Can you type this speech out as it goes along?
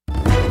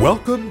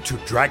Welcome to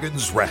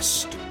Dragon's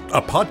Rest, a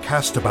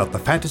podcast about the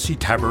fantasy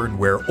tavern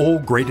where all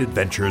great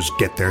adventures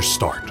get their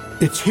start.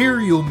 It's here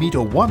you'll meet a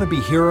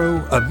wannabe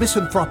hero, a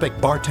misanthropic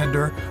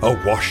bartender, a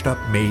washed-up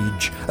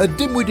mage, a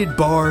dim-witted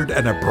bard,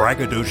 and a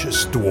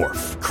braggadocious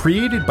dwarf.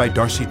 Created by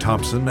Darcy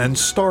Thompson and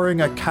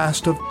starring a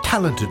cast of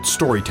talented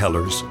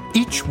storytellers,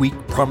 each week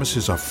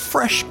promises a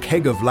fresh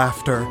keg of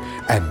laughter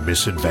and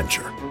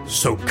misadventure.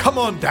 So come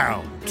on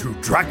down to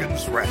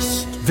Dragon's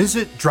Rest.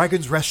 Visit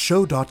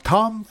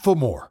dragonsrestshow.com for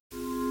more.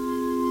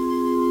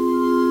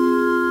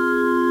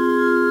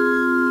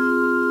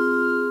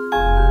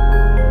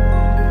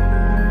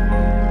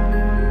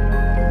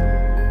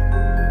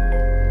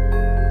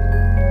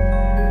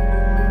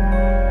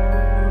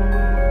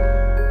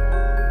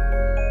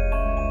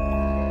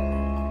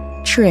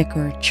 Trick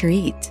or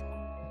treat,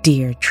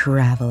 dear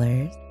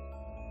travelers.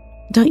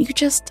 Don't you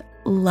just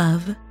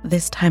love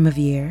this time of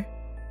year?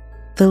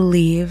 The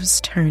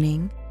leaves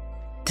turning,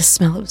 the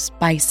smell of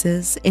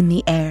spices in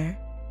the air,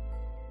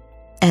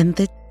 and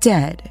the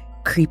dead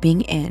creeping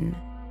in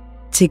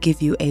to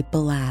give you a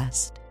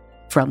blast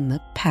from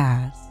the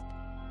past.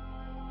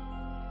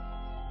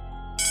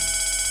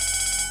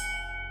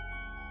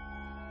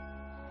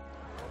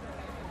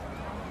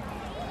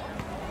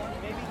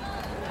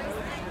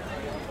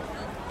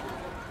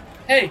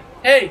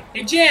 Hey,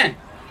 Jan!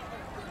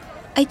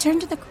 I turned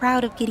to the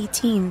crowd of giddy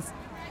teens,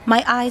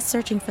 my eyes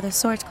searching for the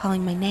swords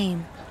calling my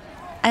name.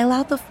 I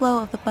allowed the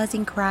flow of the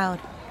buzzing crowd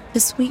to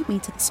sweep me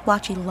to the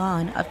splotchy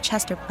lawn of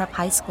Chester Prep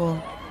High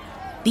School.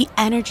 The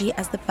energy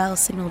as the bell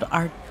signaled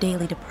our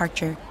daily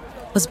departure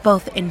was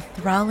both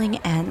enthralling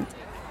and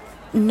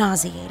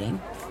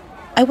nauseating.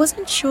 I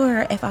wasn't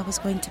sure if I was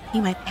going to pee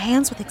my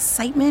pants with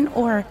excitement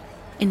or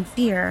in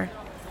fear.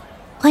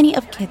 Plenty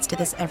of kids do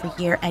this every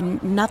year,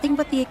 and nothing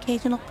but the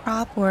occasional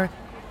prop or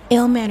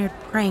ill-mannered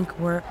prank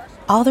were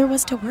all there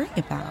was to worry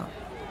about.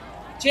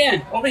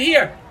 Jan, over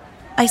here!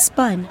 I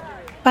spun,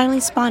 finally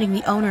spotting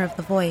the owner of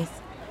the voice.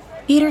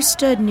 Peter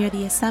stood near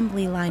the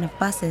assembly line of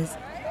buses,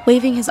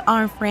 waving his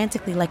arm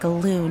frantically like a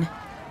loon.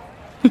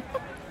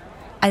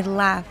 I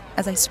laughed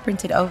as I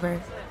sprinted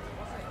over.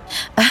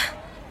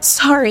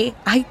 Sorry,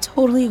 I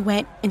totally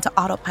went into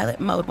autopilot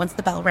mode once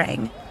the bell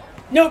rang.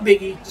 No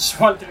biggie, just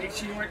wanted to make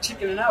sure you weren't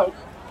chickening out.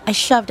 I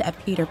shoved at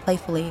Peter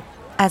playfully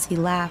as he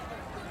laughed,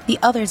 the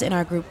others in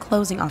our group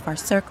closing off our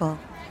circle.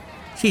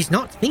 She's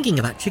not thinking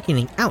about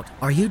chickening out,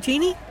 are you,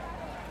 Jeannie?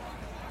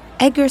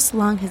 Edgar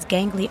slung his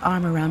gangly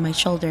arm around my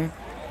shoulder,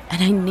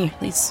 and I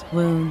nearly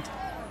swooned.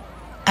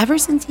 Ever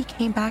since he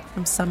came back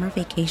from summer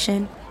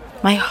vacation,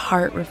 my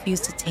heart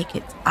refused to take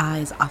its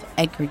eyes off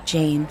Edgar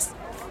James.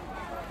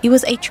 He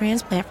was a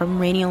transplant from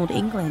rainy old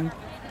England,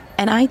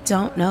 and I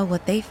don't know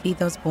what they feed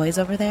those boys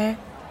over there,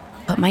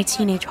 but my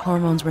teenage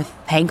hormones were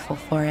thankful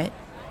for it.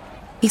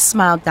 He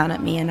smiled down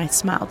at me, and I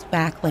smiled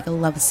back like a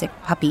lovesick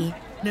puppy.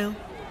 No,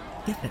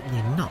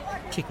 definitely not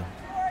chicken.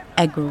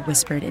 Edgar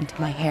whispered into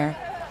my hair,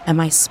 and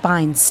my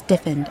spine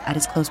stiffened at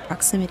his close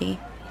proximity.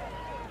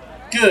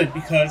 Good,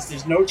 because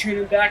there's no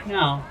turning back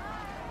now.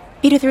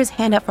 Peter threw his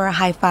hand up for a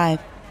high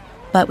five,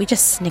 but we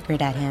just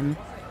snickered at him.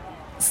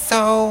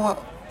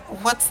 So,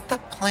 what's the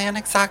plan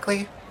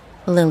exactly?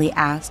 Lily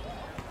asked,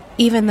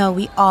 even though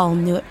we all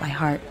knew it by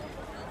heart.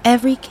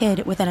 Every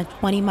kid within a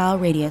 20-mile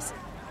radius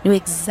knew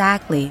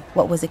exactly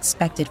what was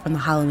expected from the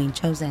Halloween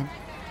Chosen.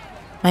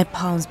 My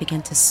palms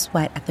began to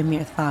sweat at the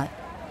mere thought.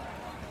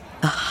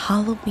 The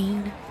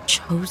Halloween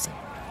Chosen.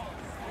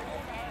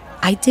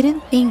 I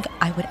didn't think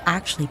I would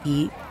actually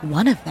be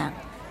one of them.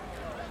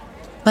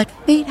 But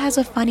fate has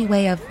a funny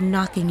way of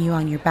knocking you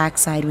on your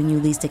backside when you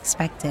least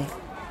expect it.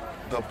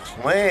 The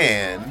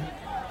plan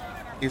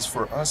is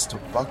for us to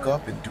buck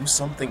up and do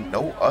something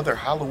no other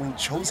Halloween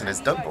Chosen has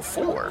done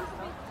before.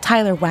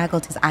 Tyler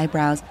waggled his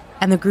eyebrows,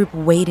 and the group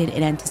waited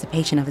in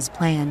anticipation of his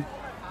plan.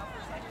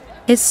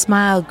 His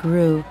smile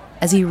grew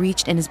as he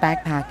reached in his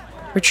backpack,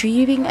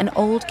 retrieving an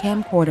old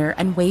camcorder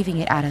and waving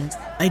it at us.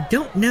 I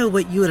don't know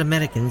what you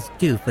Americans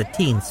do for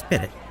teen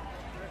spirit,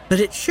 but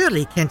it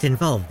surely can't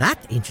involve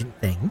that ancient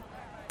thing.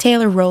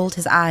 Taylor rolled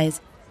his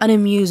eyes,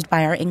 unamused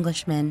by our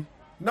Englishmen.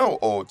 No,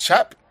 old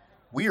chap.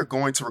 We are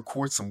going to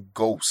record some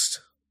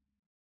ghosts.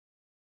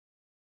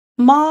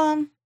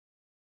 Mom,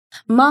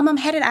 I'm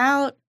headed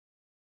out.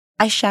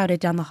 I shouted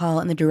down the hall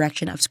in the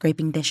direction of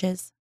scraping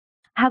dishes.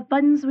 Have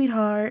fun,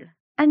 sweetheart.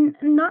 And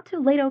not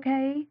too late,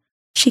 okay?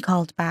 She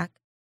called back,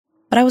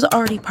 but I was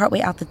already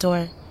partway out the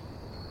door.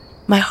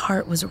 My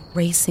heart was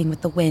racing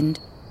with the wind,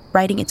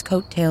 riding its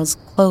coattails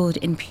clothed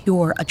in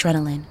pure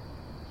adrenaline.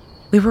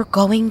 We were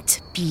going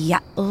to be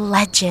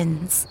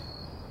legends.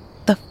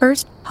 The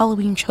first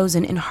Halloween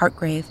Chosen in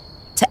Heartgrave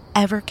to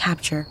ever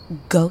capture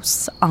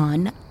ghosts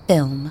on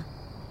film.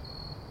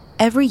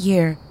 Every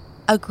year,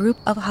 a group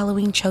of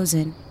Halloween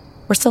Chosen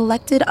were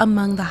selected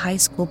among the high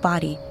school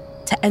body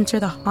to enter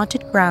the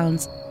haunted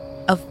grounds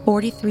of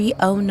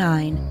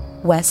 4309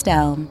 West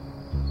Elm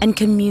and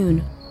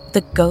commune with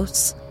the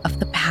ghosts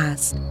of the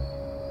past.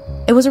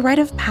 It was a rite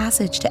of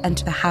passage to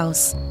enter the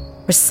house,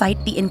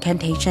 recite the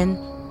incantation,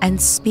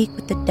 and speak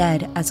with the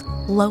dead as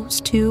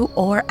close to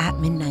or at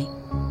midnight.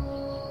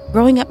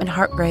 Growing up in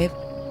Heartgrave,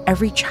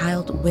 every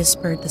child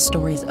whispered the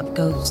stories of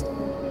ghosts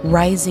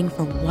rising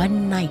for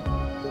one night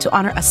to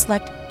honor a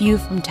select few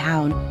from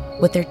town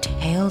with their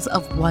tales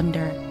of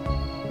wonder.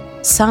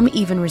 Some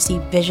even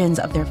received visions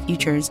of their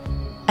futures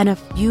and a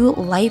few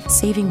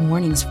life-saving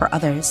warnings for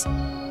others.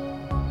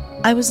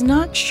 I was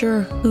not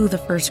sure who the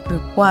first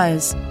group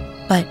was,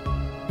 but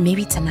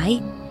maybe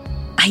tonight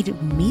I'd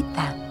meet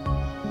them.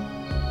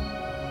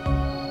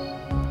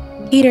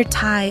 Peter,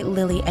 Ty,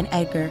 Lily, and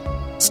Edgar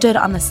stood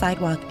on the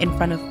sidewalk in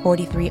front of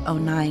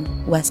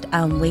 4309 West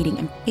Elm waiting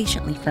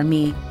impatiently for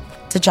me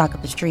to jog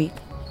up the street.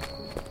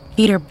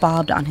 Peter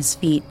bobbed on his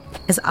feet,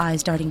 his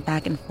eyes darting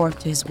back and forth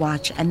to his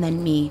watch and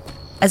then me,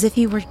 as if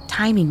he were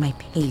timing my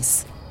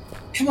pace.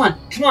 Come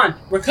on,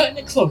 we're cutting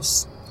it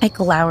close. I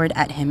glowered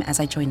at him as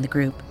I joined the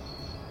group.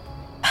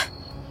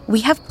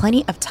 We have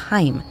plenty of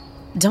time.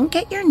 Don't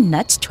get your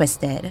nuts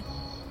twisted.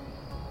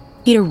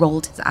 Peter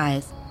rolled his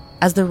eyes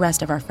as the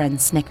rest of our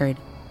friends snickered.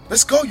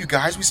 Let's go, you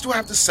guys. We still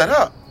have to set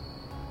up.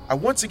 I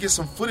want to get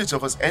some footage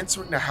of us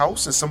entering the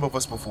house and some of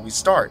us before we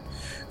start.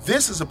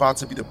 This is about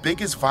to be the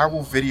biggest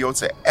viral video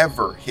to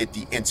ever hit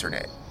the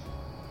internet.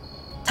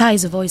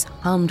 Ty's voice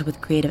hummed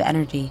with creative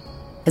energy,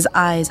 his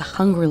eyes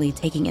hungrily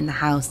taking in the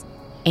house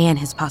and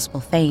his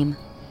possible fame.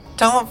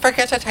 Don't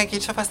forget to tag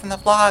each of us in the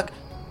vlog.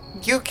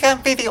 You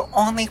can't be the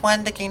only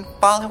one to gain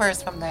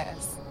followers from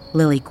this,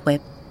 Lily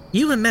quipped.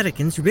 You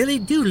Americans really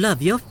do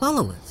love your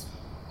followers.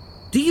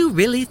 Do you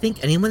really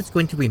think anyone's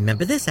going to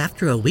remember this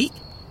after a week?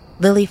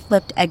 Lily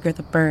flipped Edgar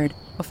the bird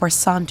before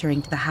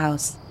sauntering to the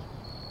house.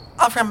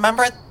 I'll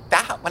remember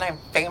that when I'm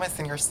famous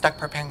and you're stuck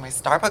preparing my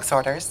Starbucks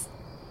orders,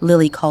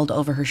 Lily called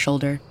over her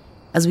shoulder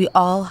as we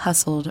all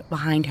hustled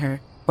behind her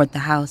toward the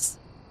house.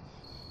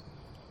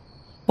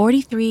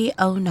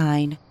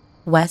 4309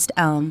 West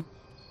Elm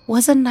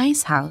was a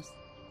nice house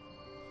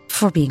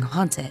for being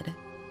haunted.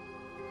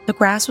 The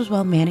grass was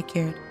well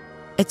manicured,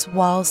 its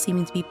walls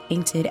seeming to be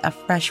painted a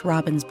fresh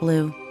robin's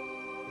blue.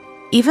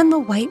 Even the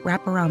white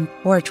wraparound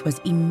porch was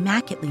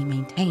immaculately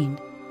maintained,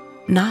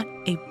 not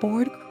a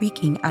board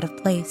creaking out of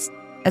place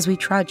as we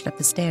trudged up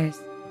the stairs.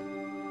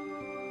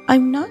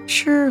 I'm not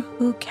sure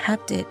who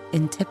kept it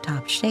in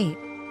tip-top shape,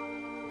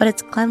 but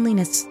its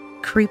cleanliness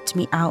creeped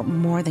me out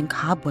more than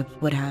cobwebs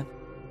would have.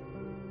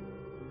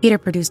 Peter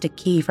produced a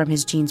key from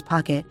his jeans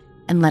pocket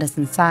and led us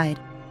inside,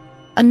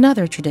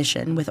 another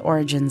tradition with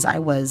origins I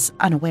was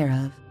unaware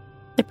of.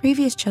 The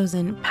previous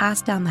chosen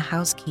passed down the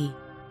house key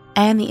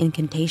and the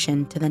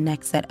incantation to the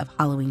next set of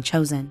Halloween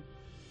chosen.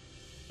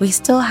 We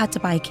still had to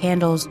buy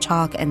candles,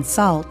 chalk, and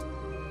salt,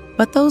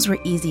 but those were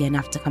easy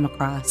enough to come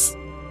across.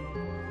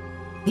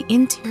 The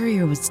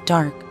interior was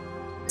dark,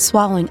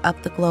 swallowing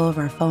up the glow of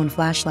our phone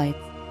flashlights.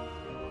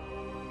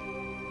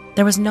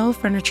 There was no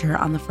furniture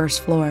on the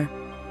first floor,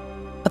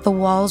 but the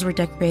walls were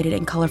decorated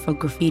in colorful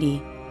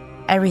graffiti,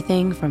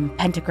 everything from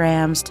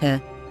pentagrams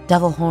to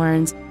devil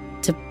horns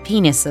to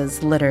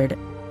penises littered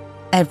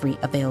every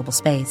available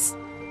space.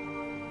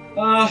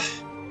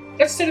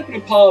 Let's set up in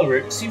a parlor.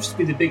 It seems to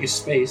be the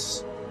biggest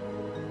space,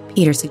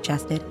 Peter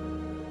suggested.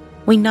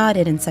 We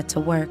nodded and set to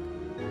work.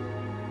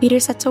 Peter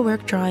set to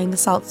work drawing the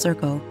salt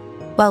circle,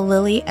 while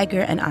Lily,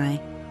 Edgar, and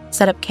I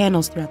set up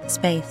candles throughout the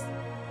space.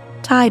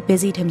 Ty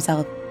busied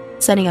himself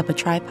setting up a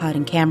tripod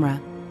and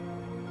camera.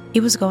 He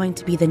was going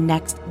to be the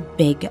next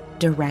big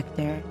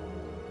director.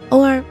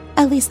 Or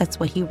at least that's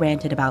what he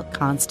ranted about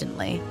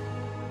constantly.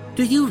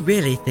 Do you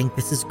really think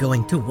this is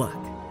going to work?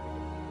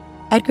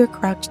 Edgar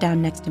crouched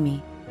down next to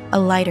me, a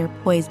lighter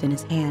poised in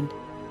his hand.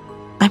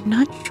 I'm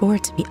not sure,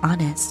 to be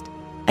honest.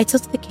 I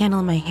tilted the candle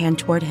in my hand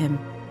toward him,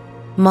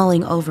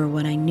 mulling over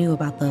what I knew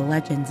about the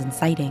legends and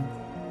sightings.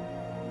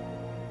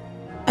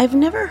 I've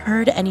never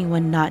heard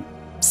anyone not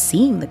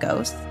seeing the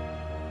ghosts.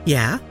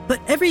 Yeah, but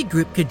every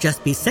group could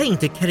just be saying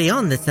to carry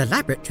on this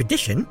elaborate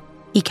tradition,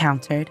 He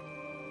countered.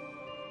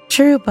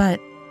 True, but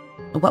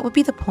what would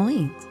be the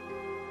point?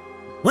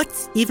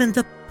 What's even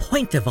the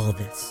point of all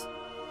this?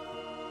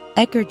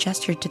 Edgar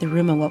gestured to the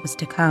room of what was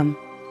to come.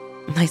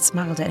 I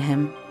smiled at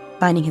him,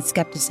 finding his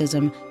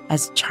skepticism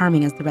as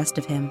charming as the rest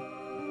of him.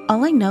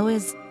 All I know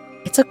is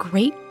it's a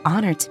great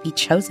honor to be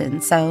chosen,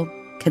 so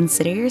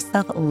consider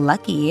yourself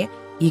lucky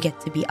you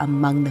get to be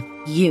among the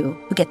few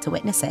who get to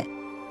witness it.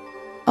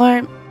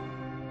 Or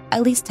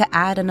at least to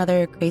add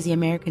another crazy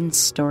American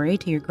story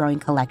to your growing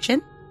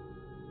collection.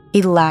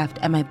 He laughed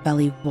and my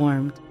belly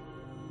warmed.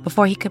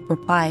 Before he could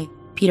reply,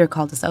 Peter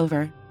called us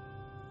over.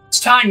 It's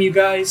time, you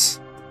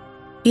guys.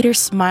 Peter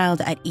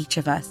smiled at each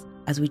of us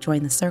as we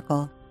joined the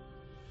circle.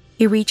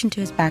 He reached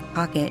into his back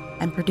pocket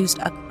and produced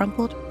a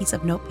crumpled piece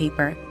of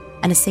notepaper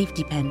and a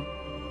safety pin.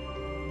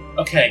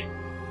 Okay,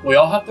 we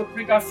all have to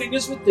prick our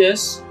fingers with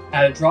this,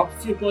 add a drop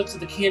of your blood to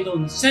the candle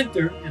in the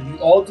center, and we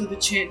all do the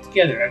chant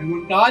together.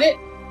 Everyone got it?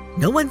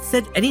 No one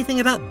said anything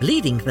about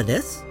bleeding for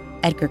this.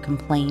 Edgar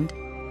complained,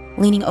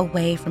 leaning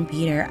away from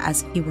Peter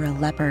as if he were a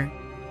leper.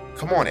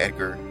 Come on,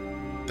 Edgar.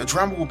 The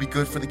drama will be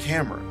good for the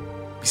camera.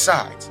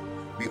 Besides,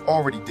 we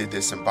already did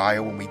this in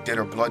bio when we did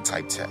our blood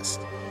type test.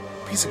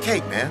 Piece of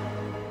cake, man.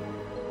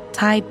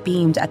 Ty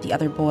beamed at the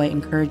other boy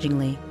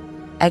encouragingly.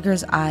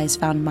 Edgar's eyes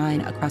found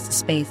mine across the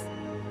space,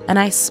 and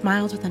I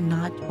smiled with a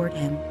nod toward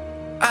him.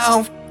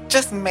 Oh,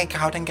 just make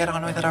out and get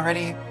on with it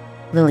already.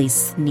 Lily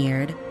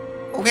sneered.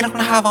 We don't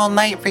have all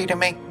night for you to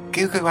make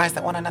goo-goo eyes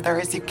at one another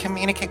as you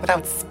communicate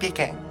without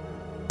speaking.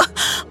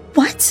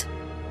 What?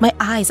 My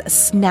eyes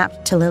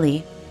snapped to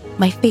Lily,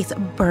 my face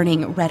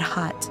burning red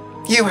hot.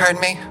 You heard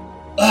me.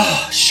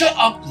 Ugh, shut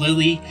up,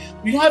 Lily.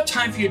 We don't have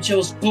time for your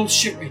jealous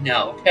bullshit right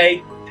now,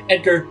 okay?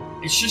 Edgar,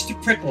 it's just a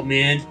prickle,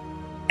 man.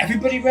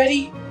 Everybody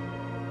ready?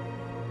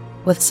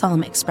 With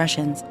solemn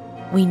expressions,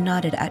 we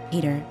nodded at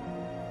Peter.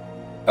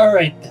 All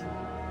right, then.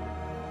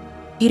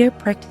 Peter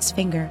pricked his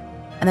finger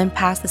and then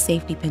passed the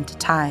safety pin to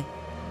Ty.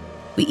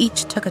 We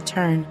each took a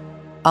turn,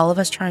 all of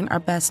us trying our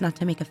best not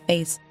to make a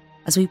face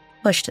as we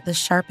pushed the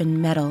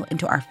sharpened metal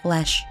into our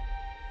flesh.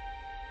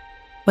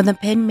 When the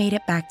pin made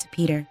it back to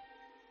Peter,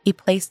 he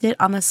placed it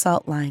on the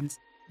salt lines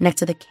next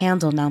to the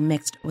candle now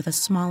mixed with a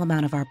small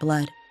amount of our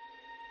blood.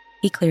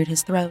 He cleared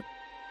his throat,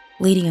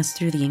 leading us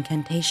through the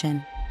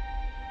incantation.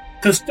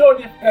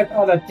 Custodius et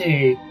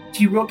alate,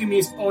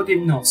 tirogimis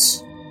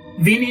odinos,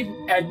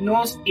 venid ad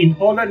nos in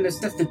hola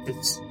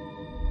necessitas.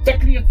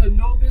 Seclius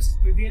nobis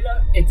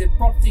revela et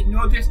proxi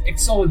nodis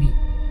exaudi.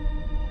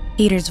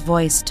 Peter's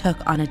voice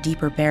took on a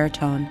deeper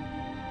baritone,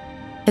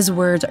 his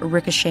words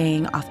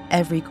ricocheting off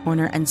every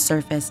corner and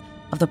surface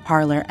of the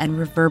parlor and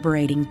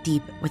reverberating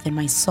deep within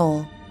my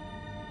soul.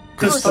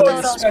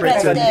 Custodius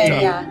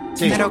praeterea,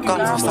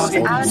 tirogimis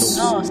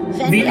odinos,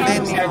 venid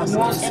ad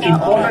nos in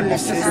hola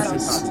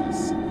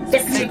necessitas.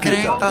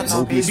 Secreta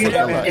nobis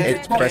revela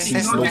et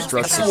proxi nodis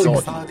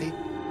exaudi.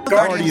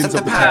 Guardians of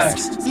the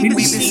past, we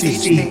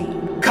beseech thee,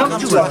 come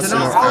to us in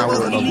our hour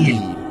of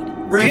need.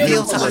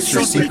 Reveal to us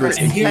your secrets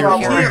and hear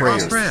our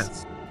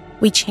prayers.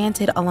 We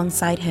chanted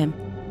alongside him,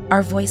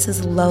 our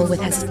voices low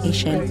with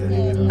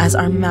hesitation, as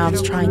our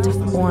mouths trying to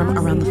form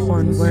around the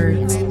foreign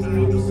words.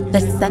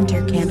 The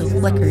center candle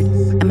flickered,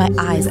 and my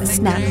eyes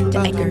snapped to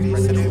Edgar.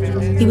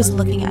 He was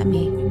looking at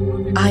me,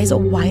 eyes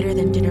wider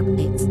than dinner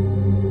plates.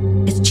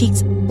 His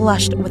cheeks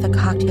flushed with a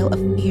cocktail of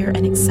fear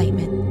and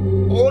excitement.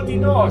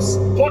 Odinos,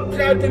 hot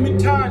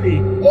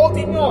dimitani,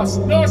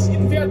 odinos, nos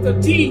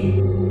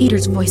invertati.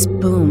 Peter's voice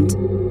boomed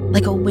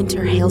like a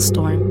winter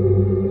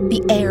hailstorm,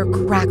 the air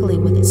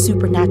crackling with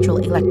supernatural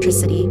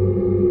electricity.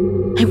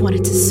 I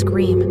wanted to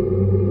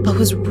scream, but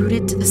was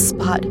rooted to the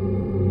spot,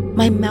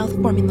 my mouth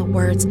forming the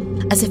words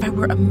as if I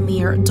were a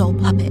mere dull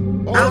puppet.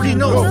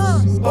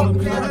 Odinos,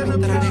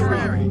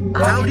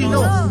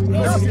 Odinos,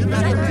 nos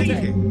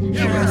invertati.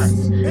 Hear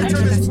us,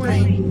 enter this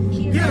flame.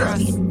 Hear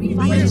us, we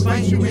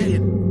invite you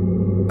in.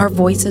 Our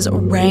voices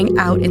rang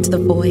out into the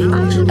void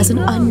as an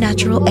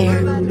unnatural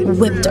air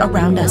whipped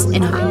around us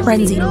in a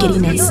frenzied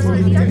giddiness.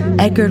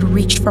 Edgar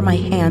reached for my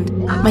hand,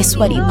 my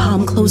sweaty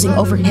palm closing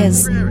over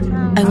his,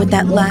 and with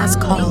that last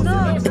call,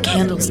 the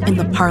candles in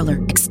the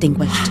parlor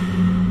extinguished.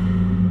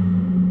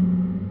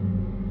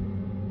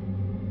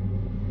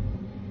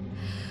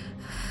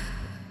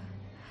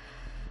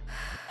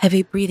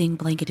 Heavy breathing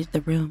blanketed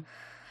the room,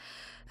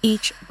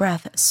 each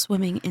breath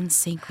swimming in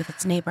sync with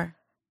its neighbor.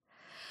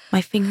 My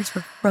fingers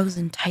were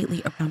frozen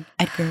tightly around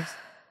Edgar's,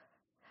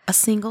 a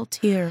single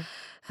tear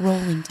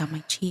rolling down my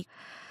cheek.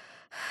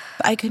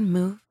 If I could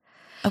move,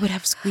 I would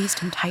have squeezed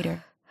him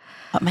tighter,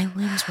 but my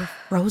limbs were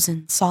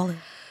frozen solid.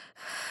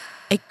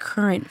 A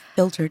current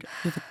filtered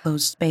through the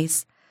closed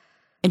space,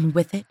 and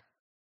with it,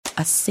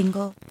 a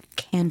single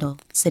candle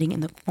sitting in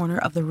the corner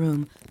of the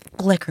room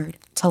flickered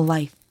to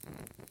life.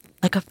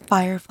 Like a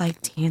firefly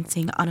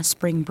dancing on a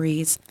spring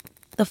breeze,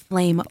 the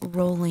flame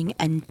rolling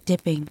and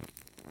dipping,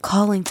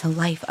 calling to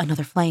life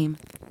another flame,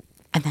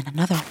 and then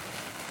another.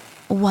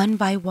 One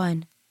by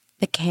one,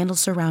 the candles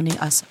surrounding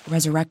us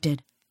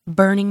resurrected,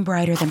 burning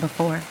brighter than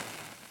before.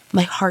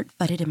 My heart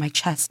thudded in my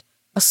chest,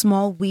 a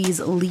small wheeze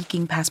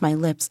leaking past my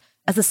lips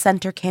as the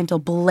center candle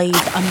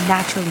blazed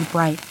unnaturally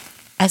bright.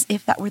 As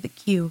if that were the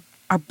cue,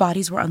 our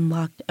bodies were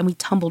unlocked and we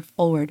tumbled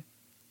forward.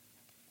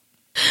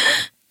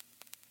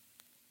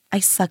 I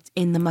sucked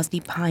in the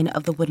musty pine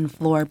of the wooden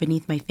floor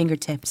beneath my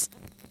fingertips.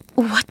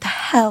 What the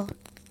hell?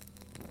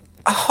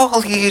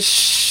 Holy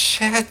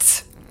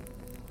shit.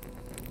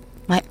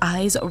 My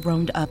eyes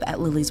roamed up at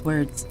Lily's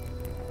words.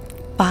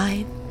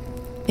 5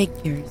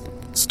 figures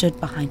stood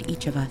behind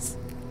each of us.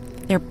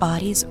 Their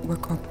bodies were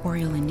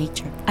corporeal in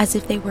nature, as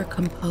if they were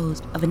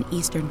composed of an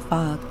eastern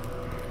fog.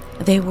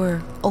 They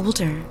were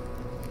older,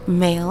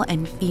 male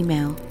and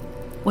female,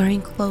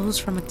 wearing clothes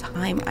from a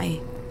time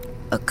I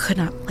could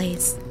not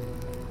place.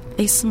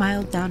 They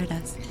smiled down at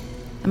us,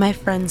 and my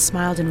friends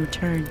smiled in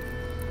return,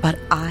 but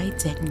I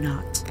did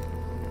not.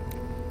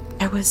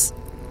 There was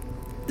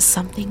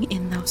something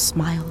in those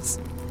smiles,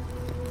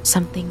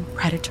 something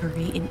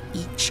predatory in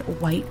each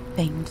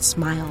white-fanged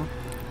smile,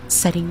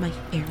 setting my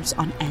hairs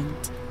on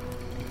end.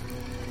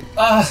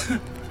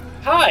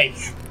 Hi.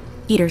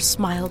 Peter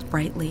smiled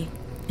brightly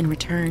in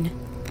return.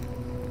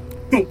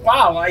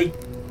 Wow, I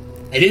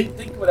didn't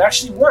think it would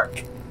actually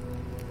work.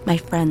 My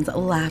friends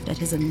laughed at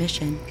his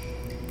admission.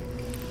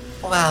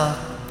 Well,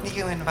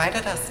 you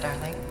invited us,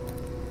 darling.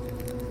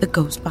 The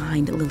ghost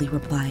behind Lily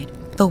replied.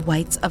 The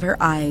whites of her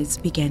eyes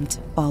began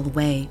to fall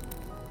away,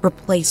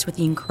 replaced with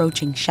the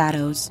encroaching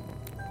shadows.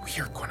 "We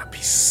are gonna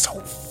be so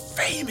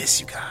famous,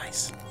 you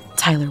guys,"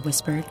 Tyler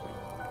whispered,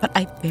 but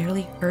I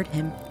barely heard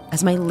him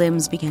as my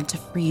limbs began to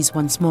freeze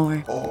once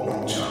more.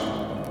 "Oh,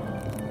 John,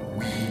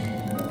 we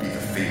will be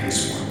the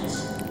famous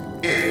ones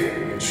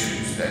if we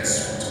choose that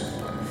sort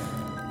of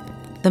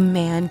life," the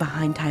man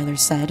behind Tyler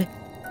said.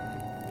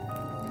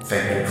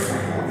 "Thank you for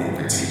your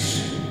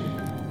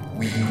invitation.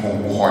 We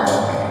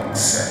wholeheartedly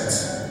accept."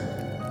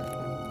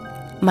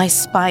 My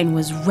spine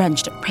was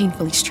wrenched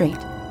painfully straight,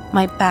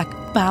 my back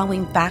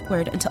bowing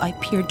backward until I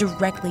peered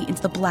directly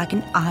into the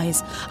blackened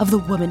eyes of the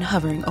woman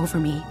hovering over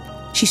me.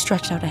 She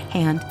stretched out a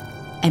hand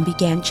and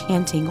began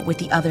chanting with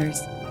the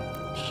others.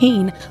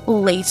 Pain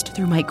laced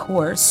through my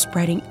core,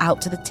 spreading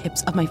out to the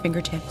tips of my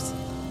fingertips.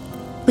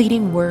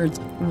 Fleeting words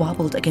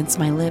wobbled against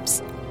my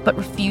lips, but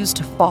refused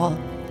to fall.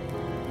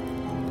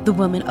 The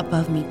woman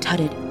above me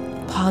tutted,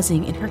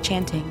 pausing in her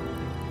chanting.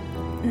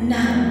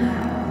 Now,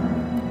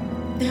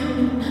 there will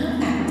be none of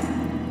that.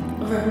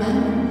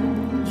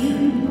 Remember,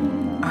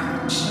 you are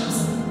the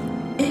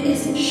chosen. It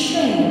is a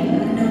shame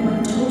that no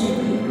one told you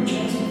who you were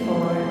chosen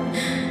for.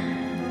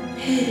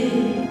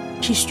 Pity.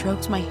 She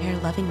stroked my hair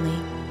lovingly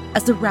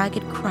as the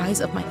ragged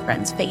cries of my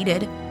friends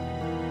faded.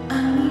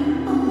 A mere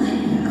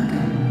millennia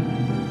ago,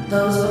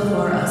 those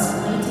before us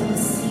planted the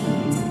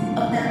seeds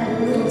of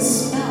that little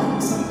spell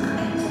some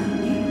kind to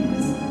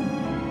use.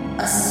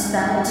 A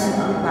spell to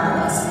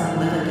allow us to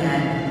live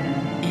again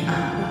in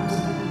our homes.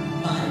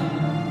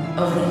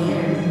 But over the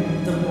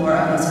years, the more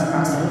of us who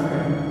crossed over,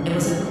 it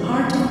was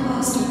hard to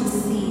foster the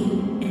seed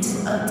into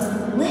a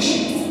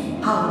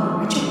delicious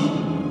Halloween ritual.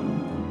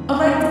 A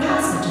rite of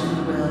passage, if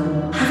you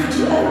will. Haven't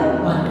you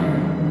ever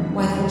wondered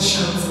why the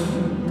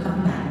chosen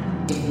come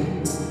back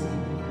different?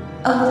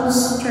 A little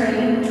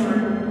strange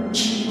or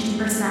changed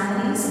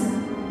personalities?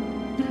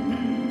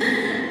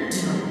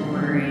 Don't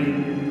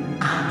worry,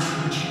 I'll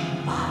treat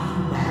your body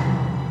well.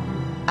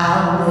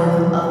 I'll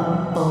live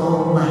a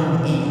full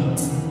life in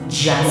it,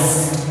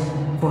 just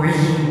for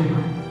you.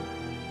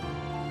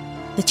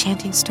 The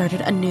chanting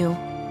started anew,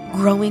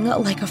 growing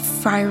like a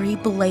fiery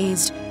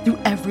blaze through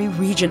every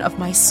region of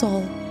my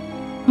soul.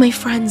 My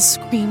friends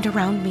screamed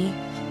around me,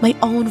 my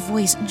own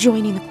voice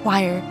joining the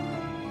choir.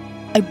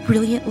 A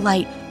brilliant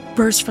light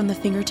burst from the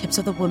fingertips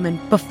of the woman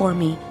before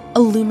me,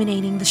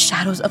 illuminating the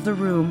shadows of the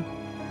room.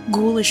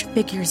 Ghoulish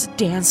figures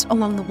danced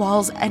along the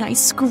walls, and I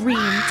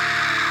screamed.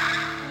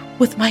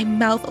 With my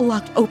mouth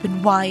locked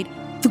open wide,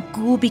 the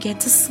ghoul began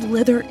to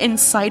slither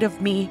inside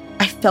of me.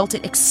 I felt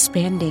it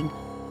expanding,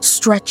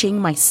 stretching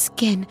my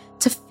skin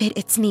to fit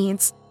its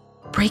needs,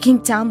 breaking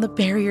down the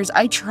barriers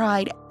I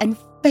tried and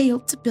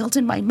failed to build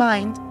in my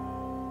mind.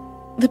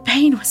 The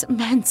pain was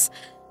immense,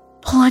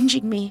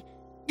 plunging me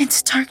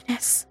into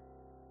darkness.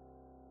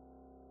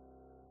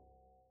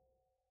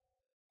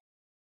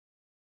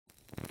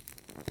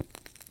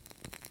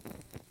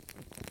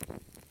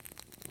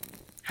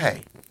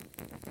 Hey,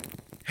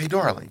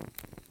 darling,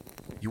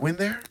 you in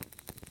there?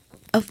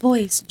 A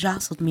voice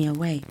jostled me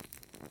away,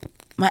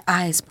 my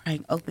eyes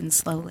prying open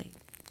slowly.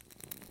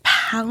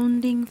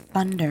 Pounding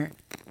thunder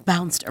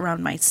bounced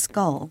around my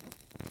skull,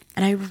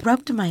 and I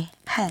rubbed my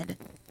head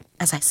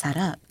as I sat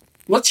up.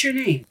 What's your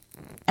name?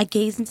 I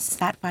gazed into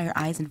sapphire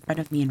eyes in front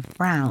of me and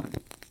frowned.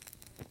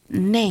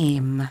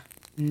 Name.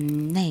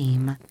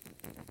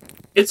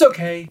 It's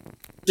okay.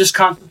 Just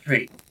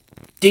concentrate.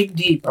 Dig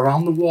deep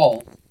around the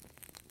wall.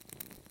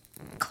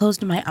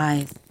 Closed my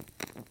eyes,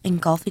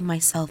 engulfing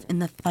myself in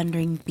the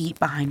thundering beat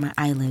behind my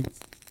eyelids.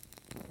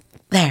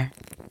 There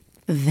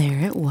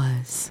it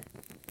was.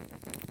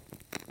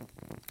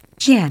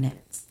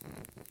 Janice.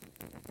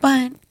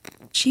 But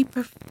she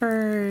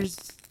prefers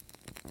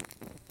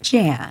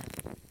Jan.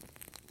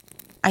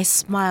 I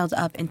smiled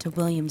up into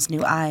William's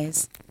new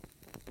eyes.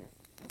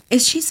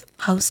 Is she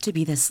supposed to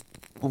be this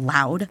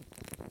loud?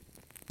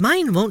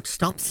 Mine won't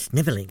stop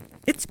sniveling.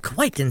 It's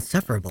quite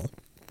insufferable.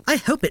 I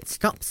hope it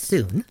stops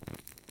soon.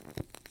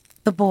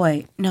 The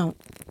boy, no,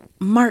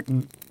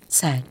 Martin,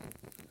 said.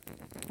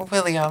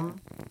 William,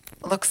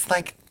 looks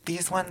like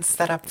these ones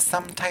set up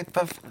some type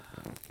of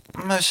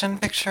motion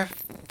picture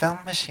film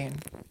machine.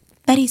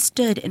 Betty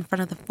stood in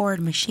front of the Ford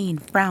machine,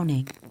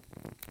 frowning.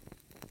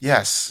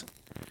 Yes.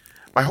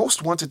 My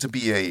host wanted to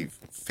be a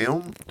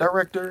film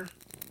director.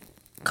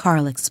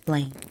 Carl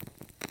explained.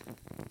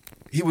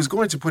 He was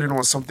going to put it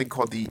on something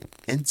called the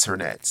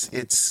internet.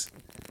 It's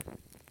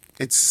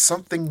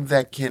something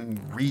that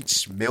can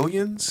reach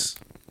millions.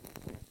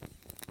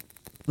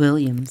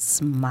 William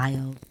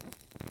smiled.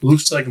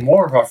 Looks like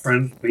more of our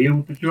friends will be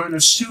able to join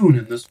us soon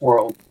in this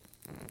world.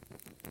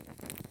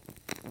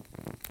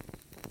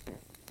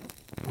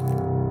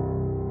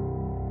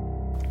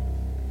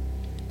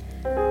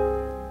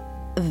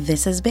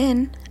 This has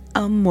been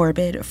a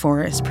Morbid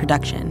Forest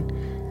production.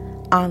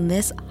 On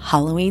this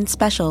Halloween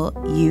special,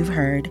 you've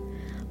heard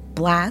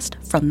Blast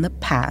from the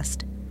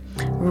Past,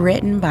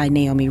 written by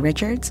Naomi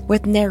Richards,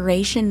 with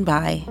narration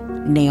by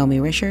Naomi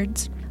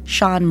Richards,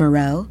 Sean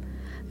Moreau,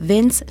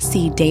 Vince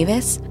C.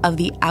 Davis of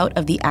the Out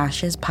of the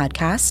Ashes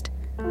podcast,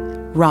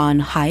 Ron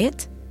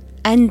Hyatt,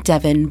 and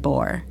Devin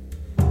Bohr.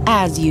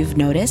 As you've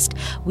noticed,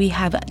 we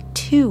have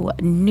 2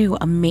 new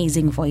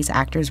amazing voice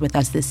actors with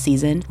us this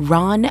season,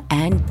 Ron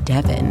and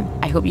Devin.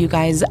 I hope you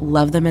guys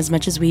love them as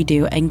much as we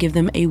do and give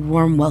them a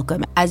warm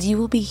welcome, as you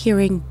will be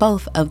hearing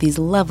both of these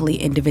lovely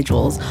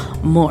individuals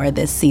more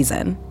this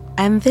season.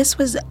 And this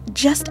was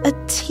just a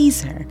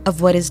teaser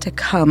of what is to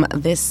come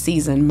this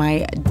season,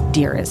 my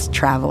dearest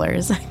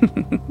travelers.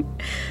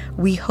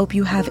 We hope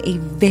you have a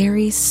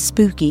very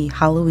spooky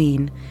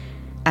Halloween.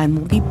 And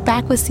we'll be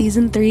back with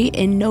season 3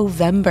 in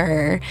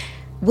November.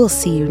 We'll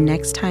see you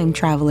next time,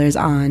 travelers,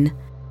 on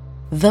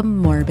The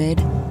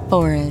Morbid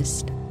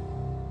Forest.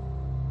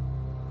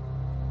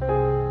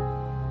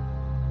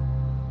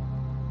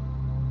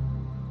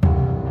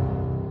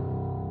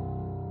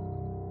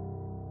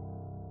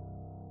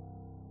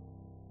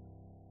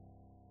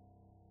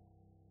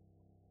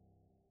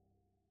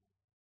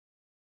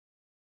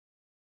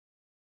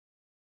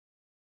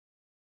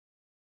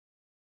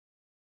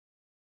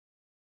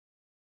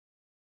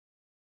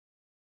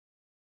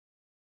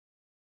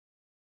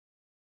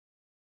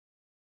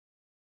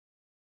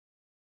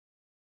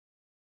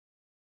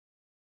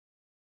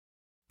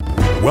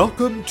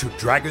 Welcome to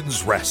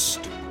Dragon's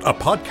Rest, a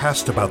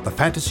podcast about the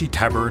Fantasy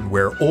Tavern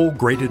where all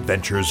great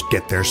adventures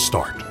get their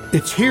start.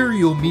 It's here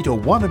you'll meet a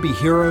wannabe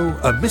hero,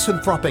 a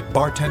misanthropic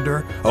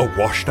bartender, a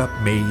washed-up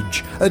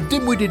mage, a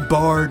dim-witted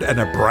bard, and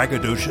a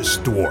braggadocious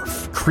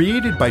dwarf.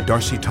 Created by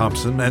Darcy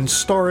Thompson and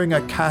starring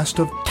a cast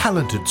of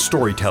talented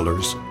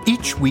storytellers,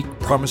 each week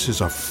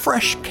promises a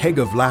fresh keg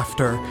of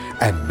laughter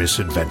and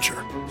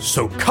misadventure.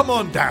 So come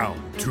on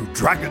down to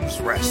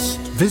Dragon's Rest.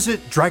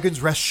 Visit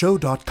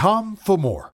dragonsrestshow.com for more.